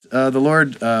the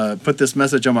Lord put this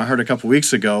message on my heart a couple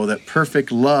weeks ago, that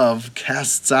perfect love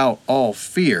casts out all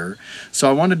fear. So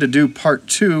I wanted to do part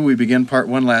 2. We began part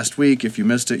 1 last week. If you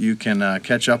missed it, you can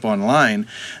catch up online.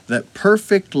 That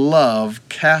perfect love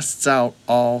casts out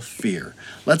all fear.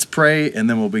 Let's pray, and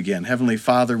then we'll begin. Heavenly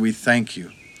Father, we thank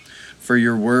you for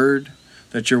your word,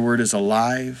 that your word is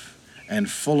alive and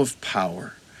full of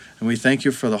power. And we thank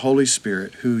you for the Holy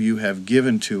Spirit who you have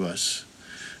given to us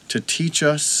to teach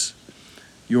us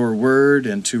your word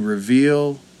and to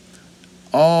reveal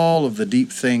all of the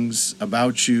deep things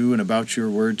about you and about your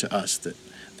word to us,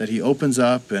 that he opens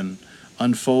up and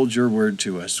unfolds your word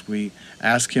to us. We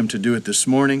ask him to do it this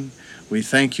morning. We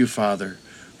thank you, Father,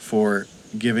 for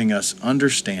giving us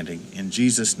understanding. In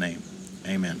Jesus' name,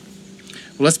 amen.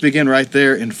 Well, let's begin right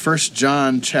there in 1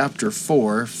 John chapter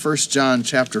 4. 1 John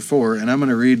chapter 4, and I'm going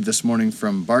to read this morning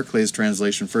from Barclay's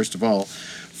translation first of all.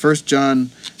 1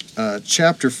 John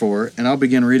chapter 4, and I'll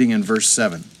begin reading in verse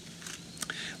 7.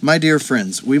 My dear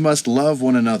friends, we must love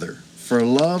one another, for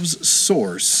love's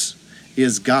source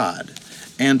is God,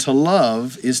 and to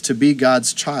love is to be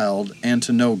God's child and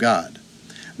to know God.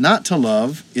 Not to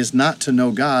love is not to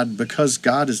know God, because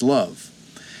God is love.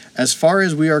 As far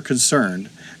as we are concerned,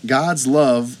 God's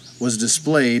love was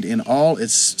displayed in all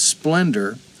its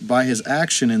splendor by his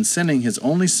action in sending his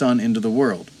only Son into the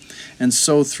world, and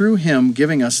so through him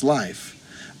giving us life.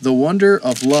 The wonder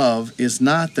of love is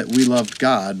not that we loved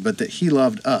God, but that he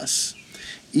loved us,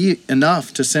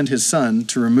 enough to send his Son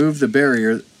to remove the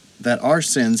barrier that our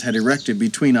sins had erected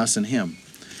between us and him.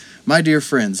 My dear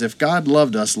friends, if God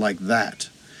loved us like that,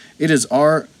 it is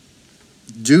our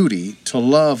duty to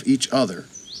love each other.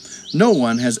 No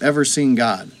one has ever seen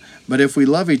God, but if we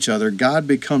love each other, God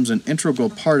becomes an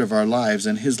integral part of our lives,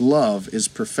 and his love is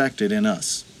perfected in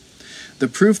us. The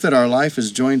proof that our life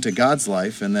is joined to God's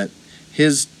life and that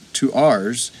his to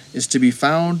ours is to be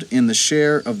found in the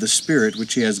share of the Spirit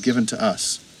which he has given to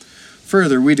us.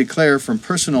 Further, we declare from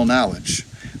personal knowledge,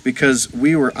 because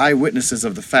we were eyewitnesses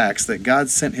of the facts, that God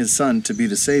sent his Son to be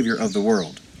the Savior of the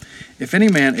world. If any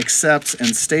man accepts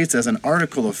and states as an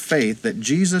article of faith that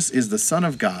Jesus is the Son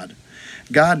of God,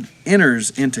 God enters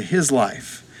into his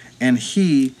life, and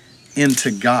he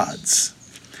into God's.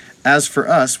 As for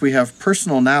us, we have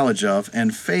personal knowledge of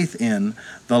and faith in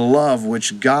the love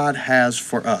which God has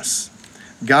for us.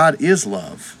 God is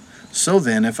love. So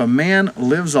then, if a man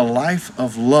lives a life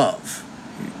of love,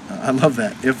 I love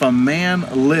that. If a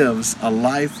man lives a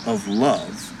life of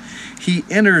love, he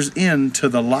enters into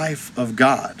the life of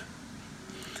God,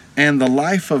 and the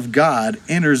life of God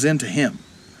enters into him.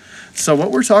 So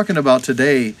what we're talking about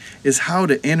today is how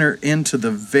to enter into the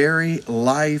very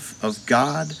life of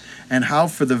God, and how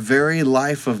for the very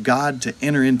life of God to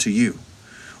enter into you.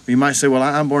 You might say, well,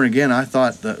 I'm born again. I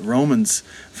thought that Romans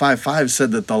 5:5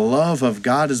 said that the love of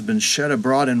God has been shed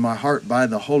abroad in my heart by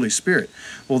the Holy Spirit.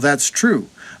 Well, that's true.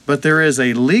 But there is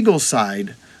a legal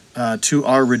side to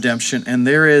our redemption, and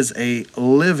there is a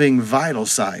living, vital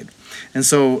side. And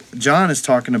so John is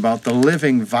talking about the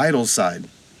living, vital side.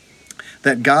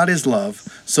 That God is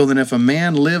love, so that if a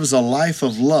man lives a life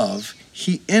of love,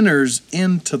 he enters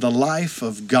into the life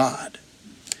of God.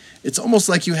 It's almost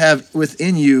like you have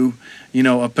within you,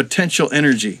 a potential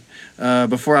energy.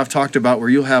 Before I've talked about where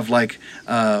you'll have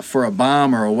for a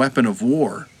bomb or a weapon of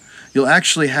war, you'll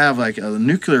actually have a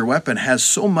nuclear weapon has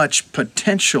so much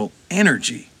potential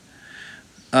energy,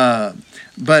 but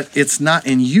it's not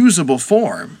in usable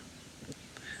form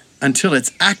until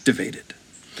it's activated.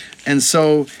 And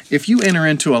so if you enter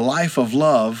into a life of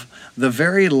love, the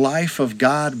very life of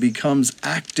God becomes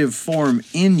active form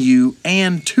in you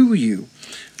and to you.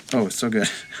 Oh, so good.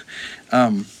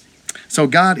 So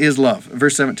God is love.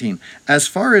 Verse 17. As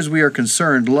far as we are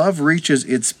concerned, love reaches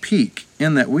its peak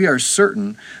in that we are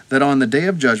certain that on the day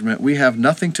of judgment we have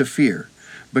nothing to fear,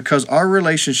 because our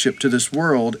relationship to this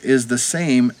world is the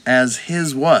same as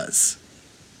his was.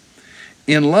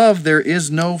 In love there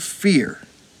is no fear.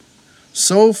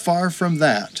 So far from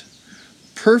that,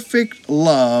 perfect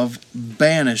love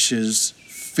banishes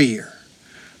fear.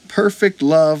 Perfect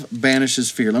love banishes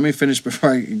fear. Let me finish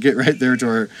before I get right there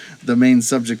to the main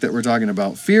subject that we're talking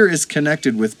about. Fear is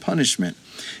connected with punishment.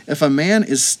 If a man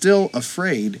is still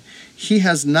afraid, he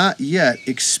has not yet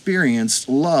experienced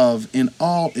love in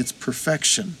all its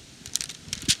perfection.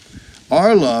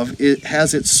 Our love, it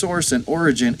has its source and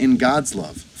origin in God's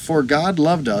love. For God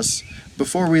loved us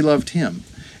before we loved him.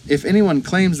 If anyone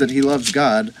claims that he loves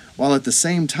God, while at the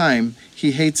same time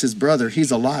he hates his brother,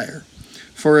 he's a liar.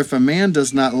 For if a man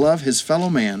does not love his fellow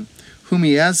man, whom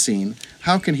he has seen,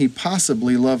 how can he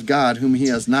possibly love God, whom he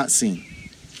has not seen?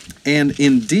 And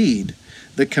indeed,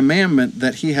 the commandment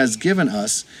that he has given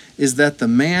us is that the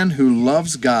man who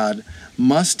loves God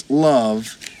must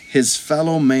love his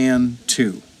fellow man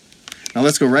too. Now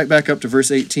let's go right back up to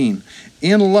verse 18.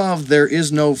 In love there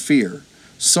is no fear.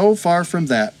 So far from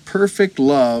that, perfect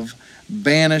love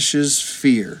banishes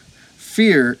fear.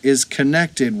 Fear is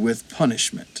connected with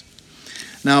punishment.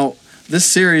 Now, this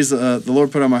series the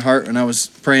Lord put on my heart when I was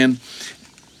praying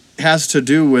has to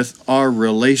do with our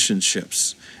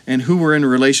relationships and who we're in a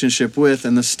relationship with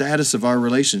and the status of our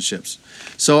relationships.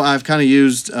 So I've kind of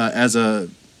used as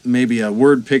maybe a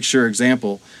word picture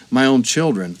example my own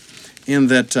children, in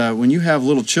that when you have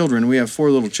little children, we have 4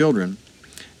 little children,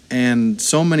 and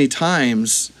so many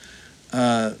times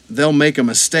they'll make a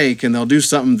mistake and they'll do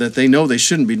something that they know they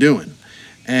shouldn't be doing.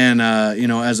 And,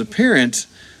 as a parent,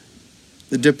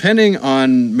 depending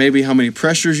on maybe how many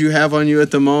pressures you have on you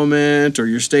at the moment, or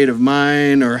your state of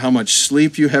mind, or how much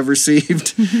sleep you have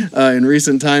received in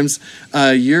recent times,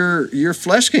 your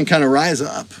flesh can kind of rise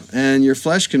up, and your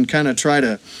flesh can kind of try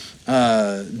to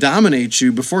dominate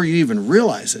you before you even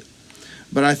realize it.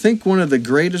 But I think one of the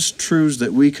greatest truths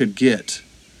that we could get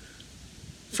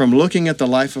from looking at the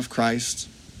life of Christ,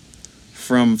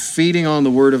 from feeding on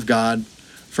the Word of God,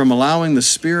 from allowing the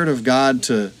Spirit of God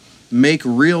to make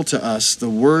real to us the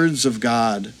words of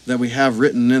God that we have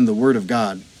written in the Word of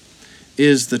God,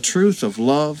 is the truth of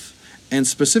love, and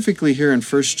specifically here in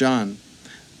 1 John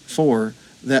 4,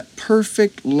 that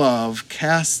perfect love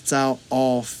casts out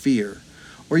all fear.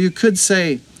 Or you could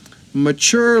say,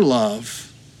 mature love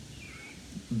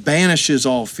banishes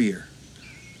all fear.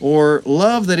 Or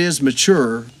love that is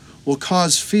mature will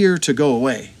cause fear to go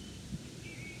away.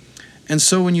 And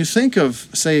so when you think of,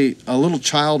 say, a little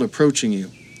child approaching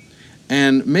you,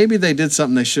 and maybe they did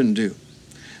something they shouldn't do.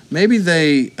 Maybe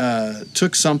they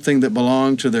took something that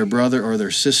belonged to their brother or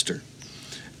their sister.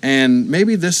 And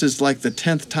maybe this is like the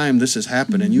 10th time this has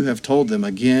happened, and you have told them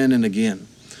again and again.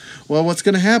 Well, what's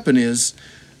going to happen is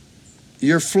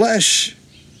your flesh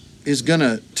is going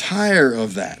to tire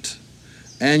of that.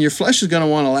 And your flesh is going to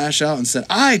want to lash out and say,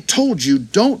 I told you,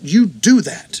 don't you do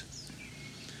that.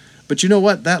 But you know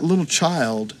what? That little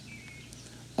child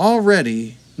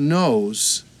already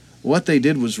knows what they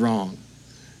did was wrong.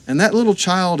 And that little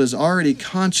child is already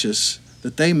conscious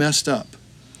that they messed up.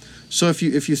 So if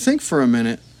you think for a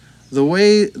minute, the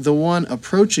way the one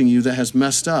approaching you that has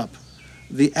messed up,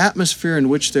 the atmosphere in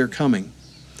which they're coming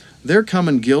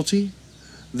guilty.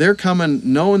 They're coming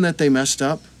knowing that they messed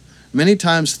up. Many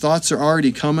times thoughts are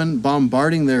already coming,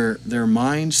 bombarding their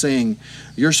mind, saying,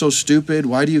 you're so stupid.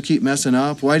 Why do you keep messing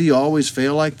up? Why do you always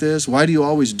fail like this? Why do you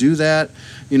always do that?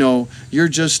 You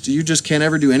just can't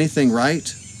ever do anything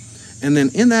right. And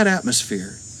then in that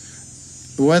atmosphere,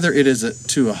 whether it is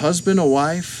to a husband, a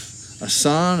wife, a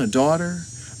son, a daughter,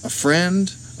 a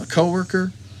friend, a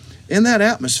coworker, in that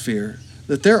atmosphere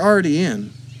that they're already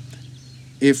in,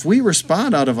 if we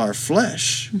respond out of our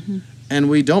flesh and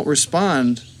we don't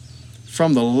respond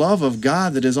from the love of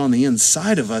God that is on the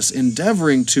inside of us,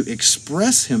 endeavoring to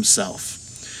express Himself,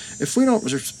 if we don't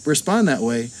respond that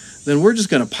way, then we're just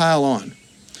going to pile on.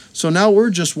 So now we're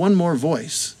just one more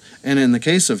voice. And in the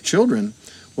case of children,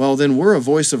 well, then we're a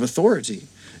voice of authority.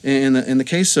 In the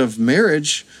case of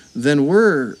marriage, then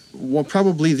we're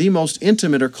probably the most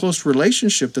intimate or close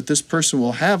relationship that this person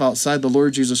will have outside the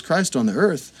Lord Jesus Christ on the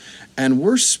earth. And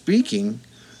we're speaking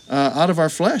out of our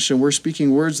flesh, and we're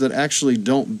speaking words that actually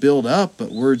don't build up,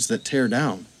 but words that tear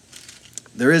down.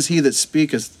 There is he that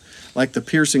speaketh like the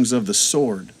piercings of the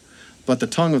sword, but the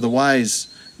tongue of the wise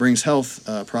brings health,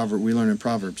 proverb we learn in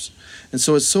Proverbs. And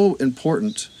so it's so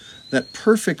important that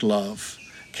perfect love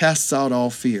casts out all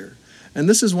fear. And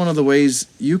this is one of the ways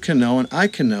you can know, and I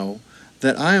can know,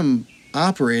 that I am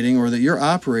operating, or that you're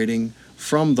operating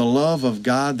from the love of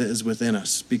God that is within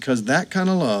us, because that kind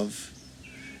of love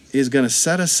is going to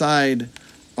set aside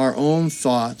our own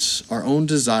thoughts, our own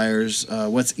desires,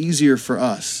 what's easier for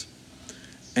us,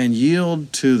 and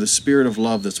yield to the spirit of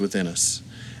love that's within us.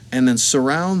 And then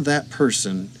surround that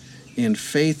person in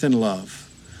faith and love,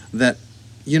 that,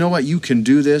 you know what, you can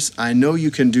do this, I know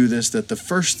you can do this, that the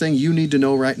first thing you need to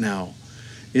know right now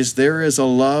is there is a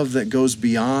love that goes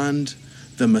beyond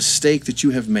the mistake that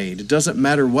you have made. It doesn't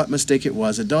matter what mistake it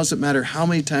was. It doesn't matter how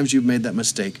many times you've made that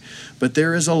mistake. But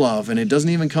there is a love, and it doesn't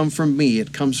even come from me.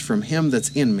 It comes from Him that's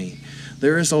in me.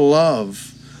 There is a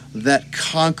love that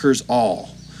conquers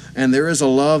all. And there is a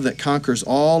love that conquers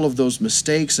all of those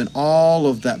mistakes and all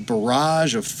of that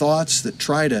barrage of thoughts that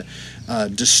try to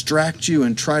distract you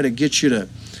and try to get you to,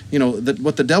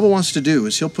 what the devil wants to do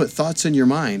is he'll put thoughts in your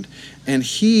mind, and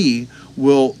he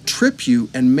will trip you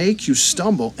and make you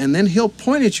stumble, and then he'll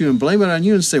point at you and blame it on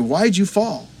you and say, why'd you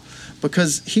fall?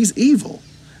 Because he's evil,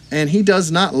 and he does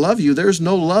not love you, there's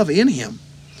no love in him.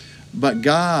 But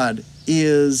God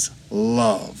is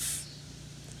love,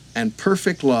 and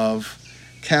perfect love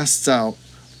casts out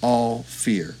all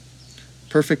fear.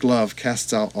 Perfect love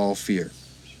casts out all fear.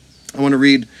 I want to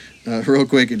read real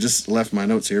quick. It just left my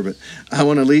notes here, but I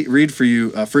want to read for you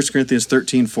 1 Corinthians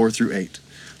 13, 4 through 8,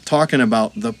 talking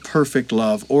about the perfect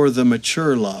love or the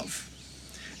mature love.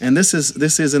 And this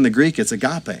is in the Greek, it's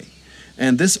agape.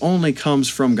 And this only comes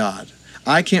from God.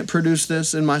 I can't produce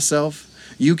this in myself.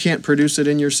 You can't produce it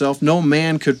in yourself. No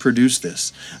man could produce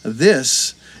this.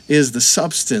 This is the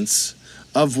substance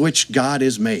of which God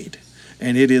is made.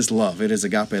 And it is love. It is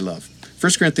agape love.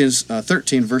 1 Corinthians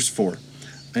 13, verse 4,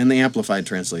 in the Amplified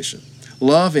Translation.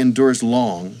 Love endures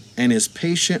long and is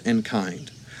patient and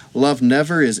kind. Love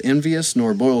never is envious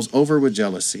nor boils over with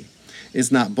jealousy,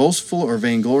 is not boastful or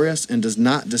vainglorious, and does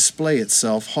not display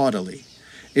itself haughtily.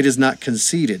 It is not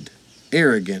conceited,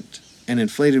 arrogant, and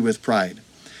inflated with pride.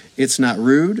 It's not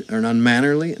rude or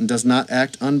unmannerly and does not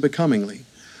act unbecomingly.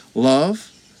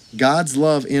 Love, God's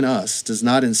love in us, does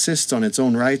not insist on its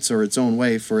own rights or its own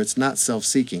way, for it's not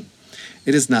self-seeking.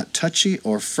 It is not touchy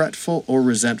or fretful or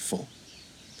resentful.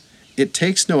 It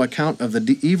takes no account of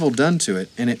the evil done to it,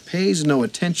 and it pays no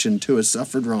attention to a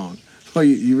suffered wrong. Well,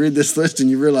 you read this list and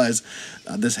you realize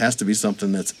this has to be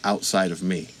something that's outside of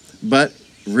me. But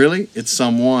really, it's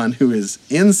someone who is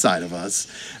inside of us.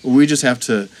 We just have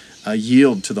to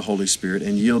yield to the Holy Spirit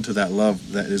and yield to that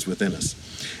love that is within us.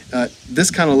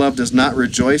 This kind of love does not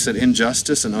rejoice at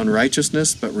injustice and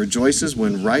unrighteousness, but rejoices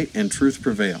when right and truth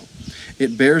prevail.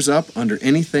 It bears up under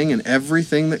anything and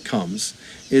everything that comes,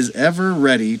 is ever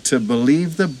ready to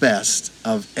believe the best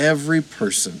of every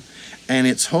person, and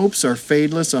its hopes are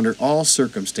fadeless under all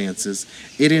circumstances.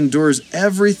 It endures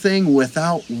everything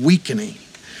without weakening.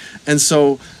 And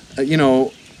so,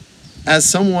 as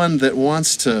someone that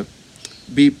wants to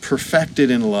be perfected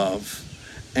in love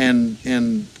and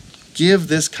give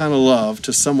this kind of love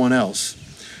to someone else,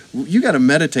 you got to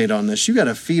meditate on this. You got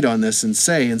to feed on this and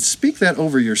say and speak that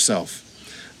over yourself,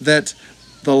 that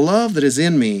the love that is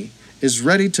in me is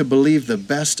ready to believe the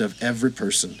best of every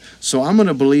person. So I'm going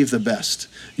to believe the best.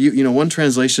 One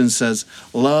translation says,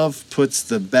 love puts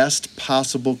the best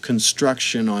possible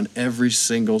construction on every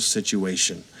single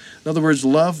situation. In other words,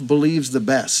 love believes the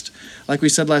best. Like we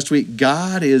said last week,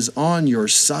 God is on your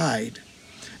side.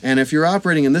 And if you're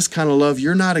operating in this kind of love,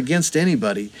 you're not against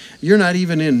anybody. You're not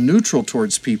even in neutral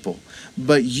towards people.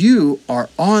 But you are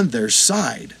on their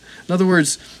side. In other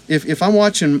words, if I'm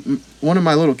watching one of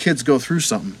my little kids go through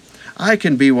something, I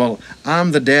can be, well,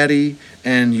 I'm the daddy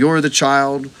and you're the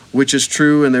child, which is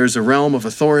true, and there's a realm of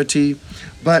authority.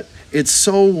 But it's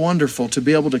so wonderful to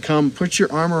be able to come, put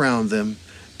your arm around them,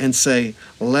 and say,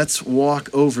 let's walk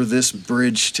over this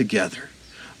bridge together.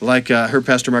 Like I heard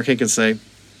Pastor Mark Hinkins say,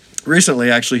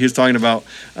 recently, actually, he was talking about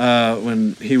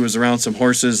when he was around some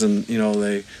horses, and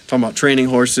they talking about training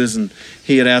horses, and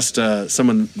he had asked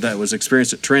someone that was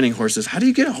experienced at training horses, how do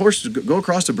you get a horse to go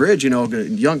across a bridge? A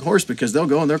young horse, because they'll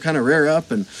go and they're kind of rear up,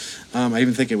 and I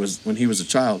even think it was when he was a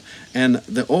child. And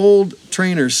the old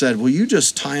trainer said, well, you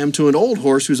just tie him to an old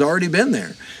horse who's already been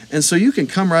there, and so you can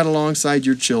come right alongside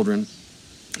your children,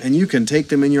 and you can take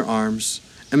them in your arms.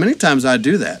 And many times I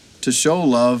do that to show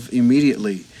love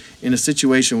immediately in a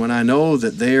situation when I know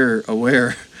that they're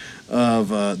aware of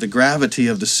the gravity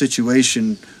of the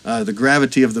situation, the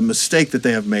gravity of the mistake that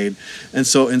they have made. And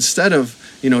so instead of,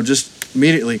 just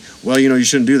immediately, well, you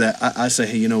shouldn't do that, I say,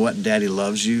 hey, you know what? Daddy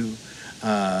loves you,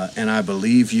 and I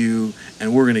believe you,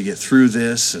 and we're going to get through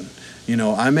this. And,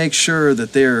 I make sure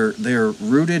that they're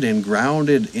rooted and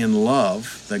grounded in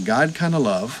love, the God kind of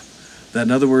love, that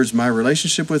in other words, my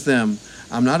relationship with them,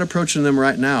 I'm not approaching them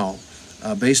right now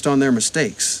based on their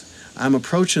mistakes. I'm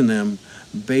approaching them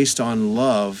based on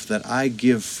love that I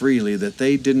give freely, that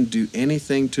they didn't do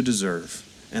anything to deserve.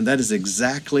 And that is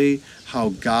exactly how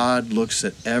God looks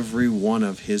at every one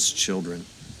of his children.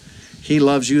 He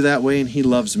loves you that way, and he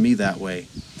loves me that way.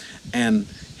 And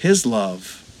his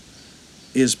love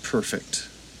is perfect.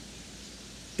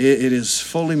 It is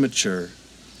fully mature.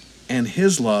 And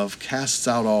his love casts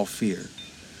out all fear.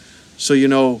 So,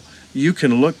 you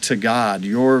can look to God,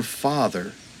 your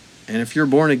Father, and if you're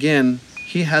born again,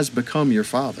 he has become your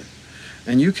Father.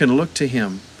 And you can look to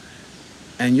him,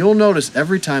 and you'll notice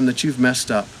every time that you've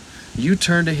messed up, you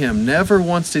turn to him. Never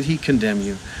once did he condemn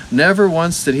you. Never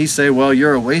once did he say, well,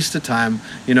 you're a waste of time.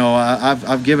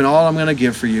 I've given all I'm going to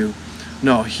give for you.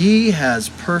 No, he has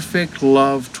perfect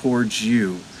love towards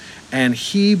you, and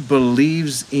he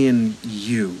believes in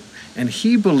you. And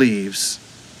he believes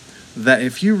that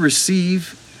if you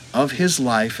receive of his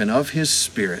life and of his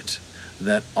spirit,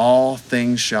 that all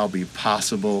things shall be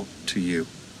possible to you.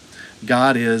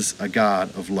 God is a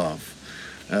God of love.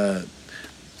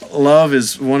 Love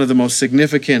is one of the most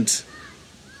significant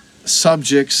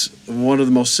subjects, one of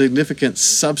the most significant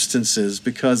substances,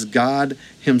 because God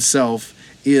himself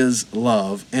is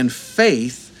love, and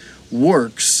faith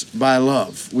works by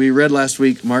love. We read last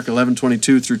week Mark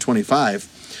 11:22 through 25.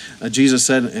 Jesus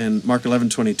said in Mark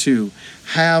 11:22,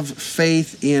 have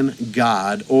faith in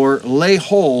God, or lay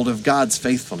hold of God's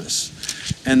faithfulness.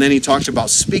 And then he talked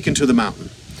about speaking to the mountain.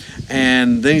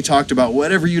 And then he talked about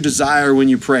whatever you desire when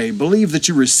you pray, believe that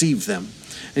you receive them.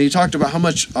 And he talked about how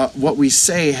much what we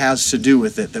say has to do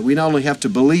with it, that we not only have to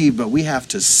believe, but we have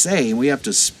to say, and we have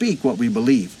to speak what we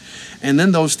believe. And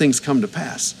then those things come to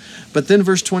pass. But then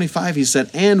verse 25, he said,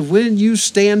 and when you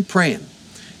stand praying,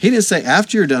 he didn't say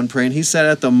after you're done praying. He said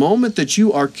at the moment that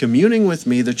you are communing with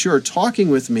me, that you are talking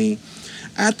with me,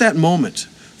 at that moment,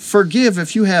 forgive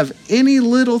if you have any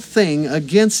little thing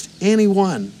against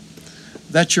anyone,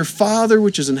 that your Father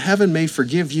which is in heaven may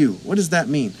forgive you. What does that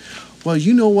mean? Well,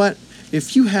 you know what?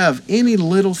 If you have any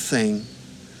little thing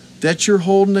that you're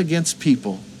holding against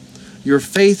people, your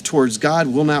faith towards God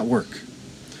will not work.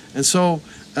 And so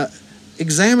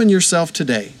examine yourself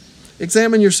today.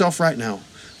 Examine yourself right now.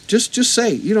 Just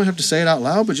say, you don't have to say it out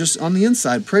loud, but just on the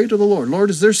inside, pray to the Lord. Lord,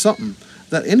 is there something,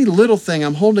 that any little thing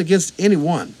I'm holding against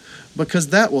anyone? Because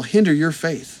that will hinder your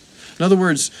faith. In other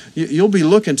words, you'll be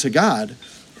looking to God,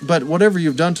 but whatever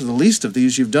you've done to the least of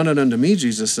these, you've done it unto me,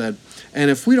 Jesus said. And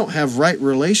if we don't have right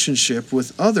relationship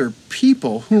with other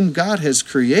people whom God has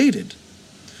created,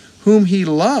 whom he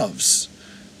loves,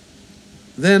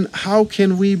 then how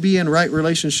can we be in right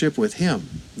relationship with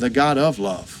him, the God of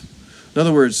love? In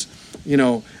other words,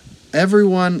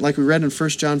 everyone, like we read in 1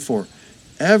 John 4,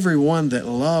 everyone that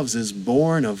loves is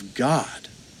born of God.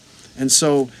 And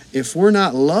so if we're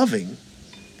not loving,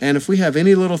 and if we have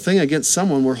any little thing against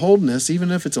someone, we're holding this,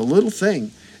 even if it's a little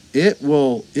thing,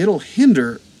 it'll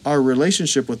hinder our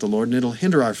relationship with the Lord, and it'll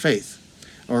hinder our faith.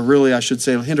 Or really, I should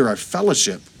say, it'll hinder our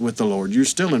fellowship with the Lord. You're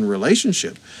still in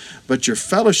relationship, but your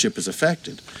fellowship is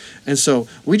affected. And so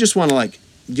we just want to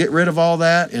get rid of all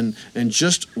that and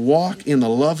just walk in the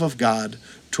love of God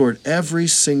toward every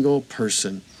single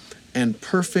person. And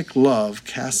perfect love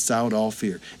casts out all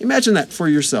fear. Imagine that for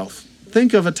yourself.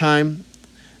 Think of a time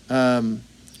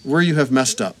where you have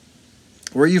messed up,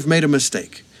 where you've made a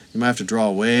mistake. You might have to draw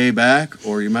way back,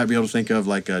 or you might be able to think of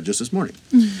just this morning.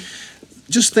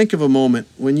 Just think of a moment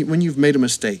when you've made a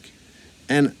mistake,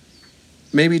 and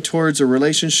maybe towards a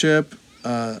relationship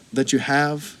that you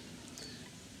have.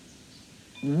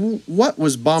 What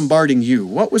was bombarding you?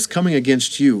 What was coming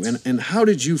against you? And how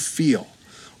did you feel?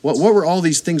 What were all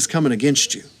these things coming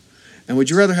against you? And would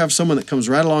you rather have someone that comes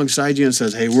right alongside you and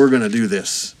says, hey, we're going to do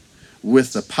this?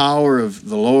 With the power of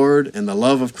the Lord and the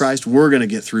love of Christ, we're going to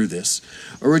get through this.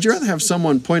 Or would you rather have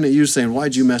someone point at you saying,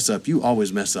 why'd you mess up? You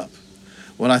always mess up.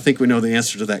 Well, I think we know the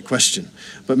answer to that question.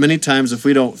 But many times if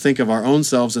we don't think of our own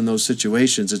selves in those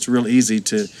situations, it's real easy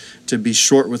to be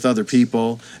short with other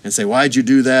people and say, why'd you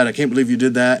do that? I can't believe you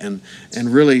did that. And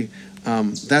really,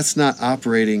 that's not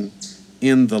operating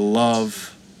in the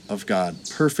love of God.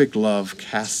 Perfect love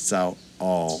casts out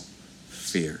all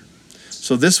fear.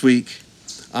 So this week,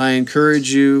 I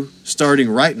encourage you, starting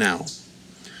right now,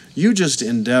 you just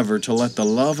endeavor to let the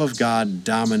love of God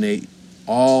dominate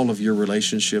all of your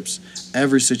relationships,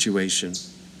 every situation.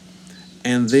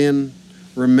 And then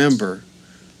remember,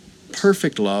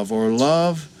 perfect love, or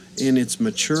love in its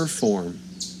mature form,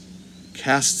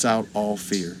 casts out all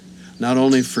fear. Not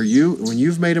only for you, when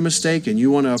you've made a mistake and you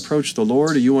want to approach the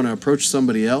Lord, or you want to approach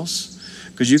somebody else,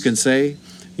 because you can say,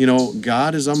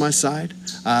 God is on my side.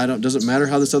 Doesn't matter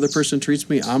how this other person treats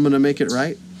me, I'm going to make it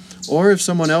right. Or if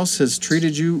someone else has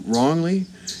treated you wrongly,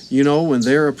 when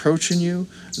they're approaching you,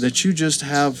 that you just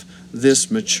have this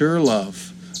mature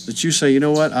love, that you say, you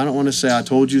know what, I don't want to say I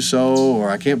told you so, or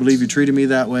I can't believe you treated me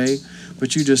that way,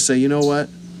 but you just say, you know what,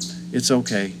 it's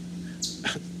okay.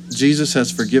 Jesus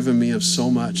has forgiven me of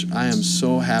so much. I am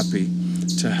so happy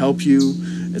to help you.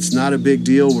 It's not a big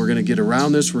deal. We're going to get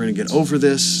around this. We're going to get over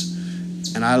this.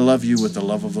 And I love you with the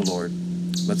love of the Lord.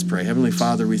 Let's pray. Heavenly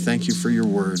Father, we thank you for your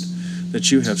word that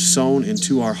you have sown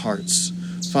into our hearts.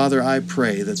 Father, I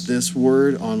pray that this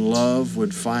word on love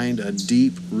would find a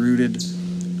deep-rooted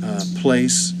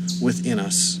place within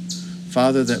us.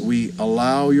 Father, that we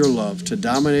allow your love to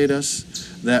dominate us,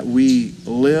 that we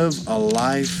live a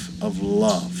life of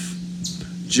love,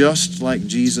 just like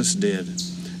Jesus did,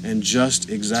 and just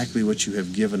exactly what you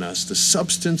have given us, the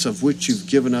substance of which you've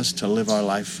given us to live our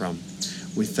life from.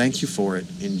 We thank you for it.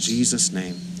 In Jesus'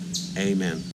 name,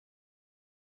 amen.